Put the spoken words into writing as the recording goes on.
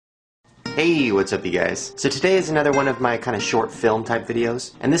Hey, what's up you guys? So today is another one of my kind of short film type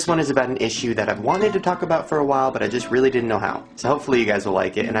videos, and this one is about an issue that I've wanted to talk about for a while, but I just really didn't know how. So hopefully you guys will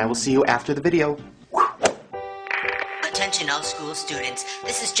like it, and I will see you after the video. Attention all school students,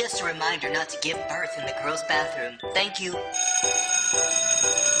 this is just a reminder not to give birth in the girls' bathroom. Thank you.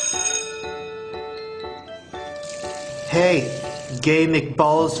 Hey, gay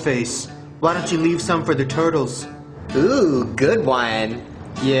McBallsface, why don't you leave some for the turtles? Ooh, good one.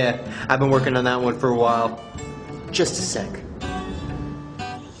 Yeah, I've been working on that one for a while. Just a sec.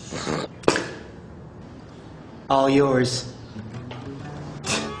 All yours.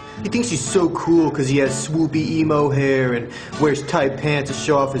 He thinks he's so cool because he has swoopy emo hair and wears tight pants to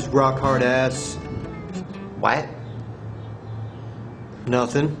show off his rock hard ass. What?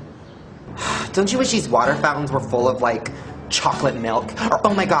 Nothing. Don't you wish these water fountains were full of, like, chocolate milk? Or,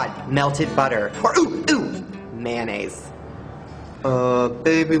 oh my god, melted butter? Or, ooh, mayonnaise?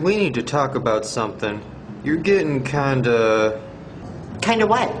 Baby, we need to talk about something. You're getting kinda... Kinda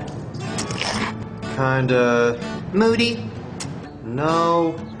what? Kinda... Moody?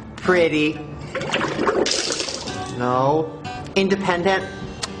 No. Pretty? No. Independent?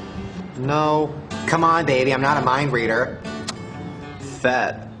 No. Come on, baby, I'm not a mind reader.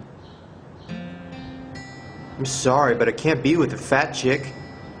 Fat. I'm sorry, but I can't be with a fat chick.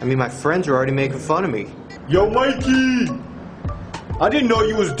 I mean, my friends are already making fun of me. Yo, Mikey! I didn't know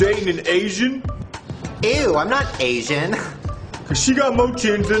you was dating an Asian. Ew, I'm not Asian. Cause she got more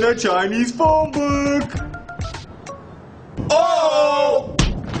chins than a Chinese phone book. Oh!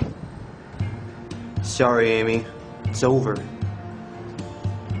 Sorry, Amy. It's over.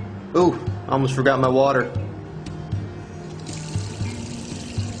 Ooh, almost forgot my water.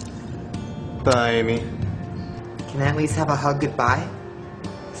 Bye, Amy. Can I at least have a hug goodbye?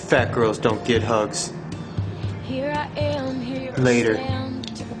 Fat girls don't get hugs. Here I am, here Later. I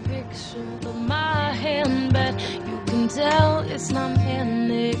stand, take a picture of my hand, but you can tell it's not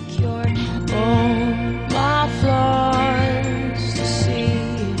manicured. All my flaws to see.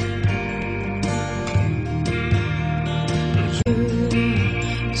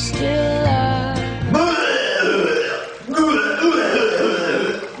 You still are.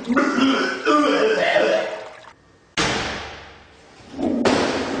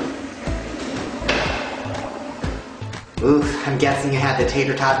 Oof, I'm guessing you had the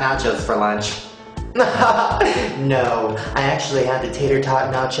tater tot nachos for lunch. No, I actually had the tater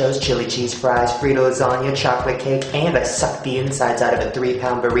tot nachos, chili cheese fries, Frito lasagna, chocolate cake, and I sucked the insides out of a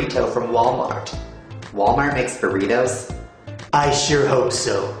 3-pound burrito from Walmart. Walmart makes burritos? I sure hope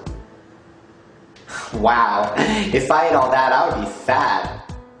so. Wow, if I ate all that, I would be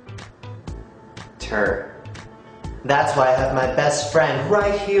fat. Tur. That's why I have my best friend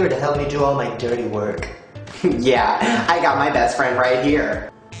right here to help me do all my dirty work. Yeah, I got my best friend right here.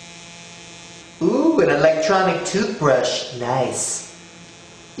 Ooh, an electronic toothbrush. Nice.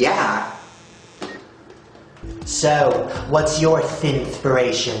 Yeah. So, what's your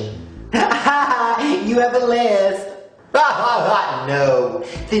thinspiration? You have a list. No.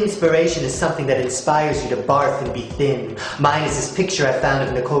 Thinspiration is something that inspires you to barf and be thin. Mine is this picture I found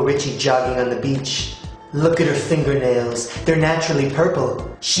of Nicole Richie jogging on the beach. Look at her fingernails. They're naturally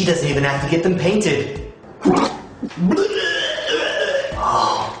purple. She doesn't even have to get them painted.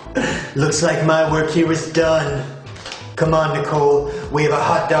 Oh, looks like my work here is done. Come on, Nicole. We have a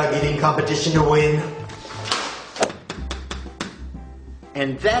hot dog eating competition to win.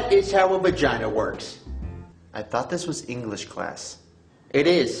 And that is how a vagina works. I thought this was English class. It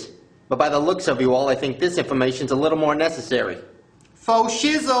is. But by the looks of you all, I think this information's a little more necessary. Faux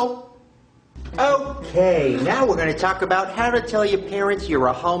shizzle. Okay, now we're going to talk about how to tell your parents you're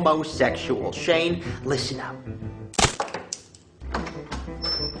a homosexual. Shane, listen up.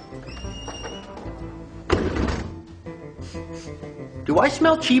 Do I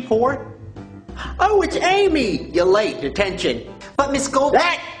smell cheap whore? Oh, it's Amy! You're late. Attention. But Miss Gold...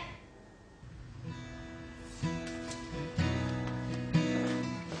 That!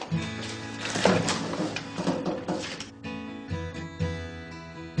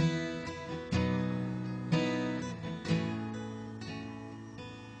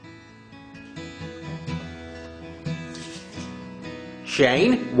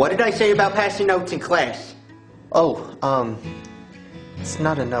 Shane, what did I say about passing notes in class? Oh, it's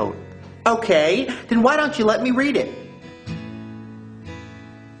not a note. Okay, then why don't you let me read it?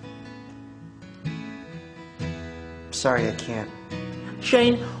 Sorry, I can't.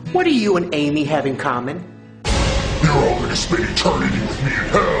 Shane, what do you and Amy have in common? You're all gonna spend eternity with me in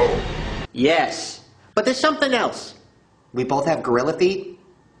hell! Yes, but there's something else. We both have gorilla feet?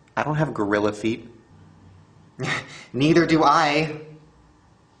 I don't have gorilla feet. Neither do I.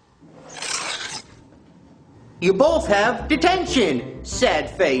 You both have detention. Sad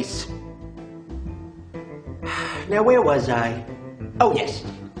face. Now, where was I? Oh, yes.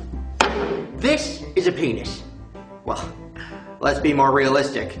 This is a penis. Well, let's be more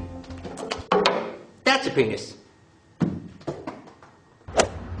realistic. That's a penis.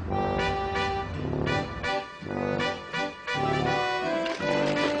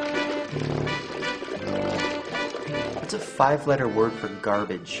 What's a 5-letter word for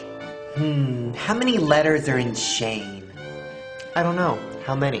garbage? How many letters are in Shane? I don't know.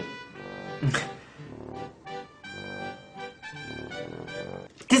 How many?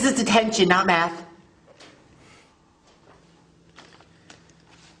 This is detention, not math.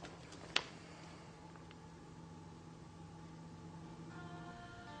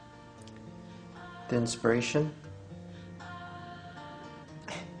 The inspiration?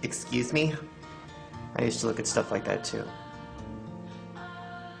 Excuse me? I used to look at stuff like that too.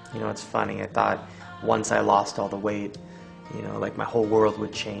 You know, it's funny. I thought once I lost all the weight, you know, like my whole world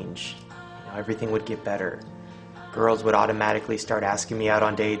would change. You know, everything would get better. Girls would automatically start asking me out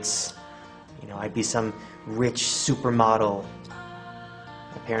on dates. You know, I'd be some rich supermodel.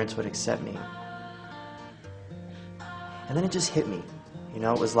 My parents would accept me. And then it just hit me. You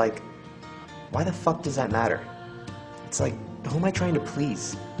know, it was like, why the fuck does that matter? It's like, who am I trying to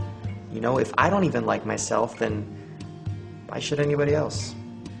please? You know, if I don't even like myself, then why should anybody else?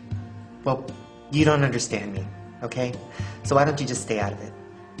 Well, you don't understand me, okay? So why don't you just stay out of it?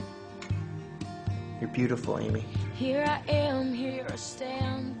 You're beautiful, Amy. Here I am, here I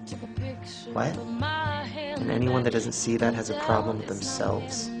stand, took a picture What? of my hand. And anyone that doesn't see that has a problem with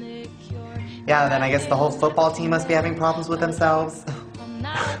themselves. Yeah, then I guess the whole football team must be having problems with themselves.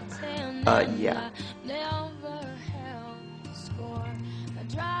 Yeah.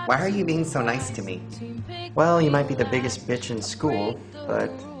 Why are you being so nice to me? Well, you might be the biggest bitch in school,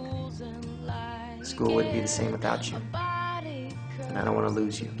 but school wouldn't be the same without you. And I don't want to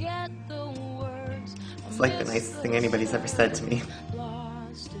lose you. It's like the nicest thing anybody's ever said to me.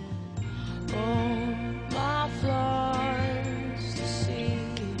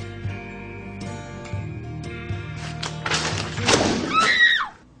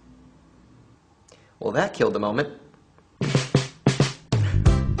 Well, that killed the moment.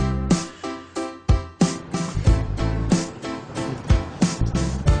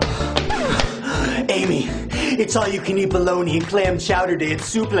 Amy, it's all you can eat bologna and clam chowder day at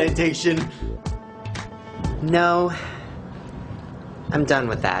Soup Plantation. No. I'm done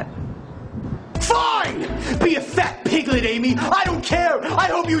with that. Fine! Be a fat piglet, Amy! I don't care! I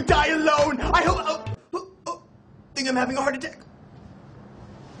hope you die alone! I hope... I think I'm having a heart attack.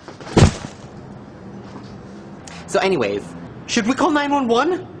 So anyways, Should we call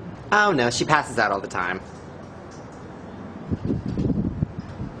 911? oh no, she passes out all the time.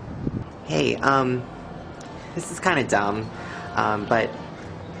 Hey, this is kind of dumb, but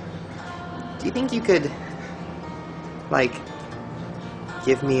do you think you could, like,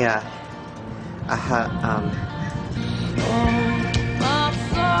 give me a My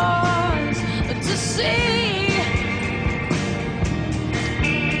flaws to see.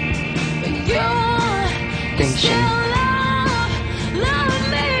 You Thanks, still Shane. love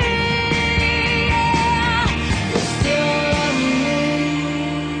me. You still love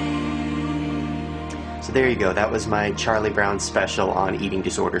me. So there you go. That was my Charlie Brown special on eating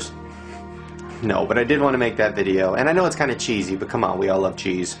disorders. No, but I did want to make that video, and I know it's kind of cheesy, but come on, we all love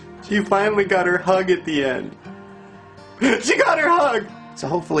cheese. She finally got her hug at the end. She got her hug! So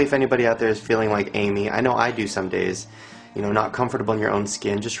hopefully if anybody out there is feeling like Amy, I know I do some days, you know, not comfortable in your own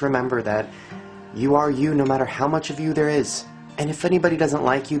skin, just remember that you are you no matter how much of you there is. And if anybody doesn't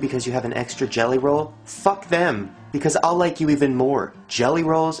like you because you have an extra jelly roll, fuck them, because I'll like you even more. Jelly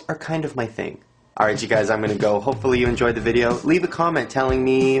rolls are kind of my thing. Alright you guys, I'm gonna go. Hopefully you enjoyed the video. Leave a comment telling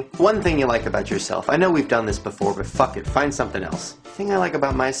me one thing you like about yourself. I know we've done this before, but fuck it, find something else. The thing I like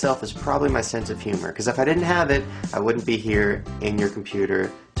about myself is probably my sense of humor, because if I didn't have it, I wouldn't be here in your computer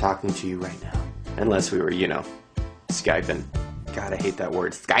talking to you right now. Unless we were, you know, Skyping. God, I hate that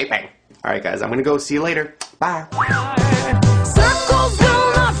word, Skyping. Alright guys, I'm gonna go. See you later. Bye. Circles do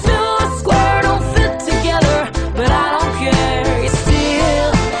not fill a square, don't fit together, but I don't care. You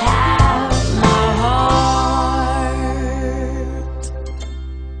still have my heart.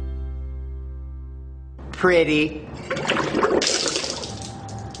 Pretty.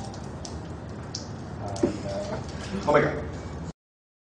 Oh my god.